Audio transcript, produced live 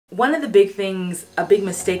One of the big things, a big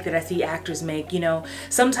mistake that I see actors make, you know,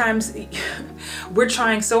 sometimes we're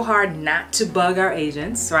trying so hard not to bug our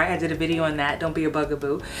agents, right? I did a video on that, don't be a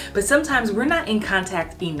bugaboo. But sometimes we're not in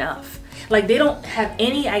contact enough. Like they don't have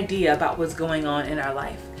any idea about what's going on in our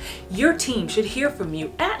life. Your team should hear from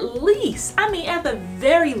you at least, I mean at the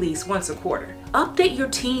very least once a quarter. Update your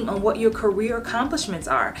team on what your career accomplishments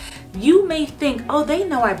are. You may think, oh, they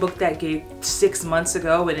know I booked that gig 6 months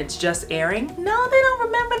ago and it's just airing. No, they don't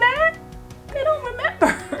remember that. They don't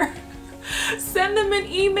remember. Send them an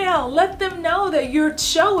email. Let them know that your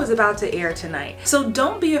show is about to air tonight. So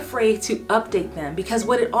don't be afraid to update them, because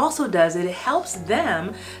what it also does, it helps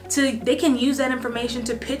them they can use that information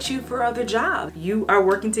to pitch you for other jobs. You are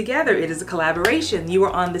working together. It is a collaboration. You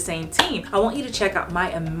are on the same team. I want you to check out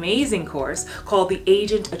my amazing course called the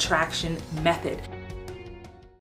Agent Attraction Method.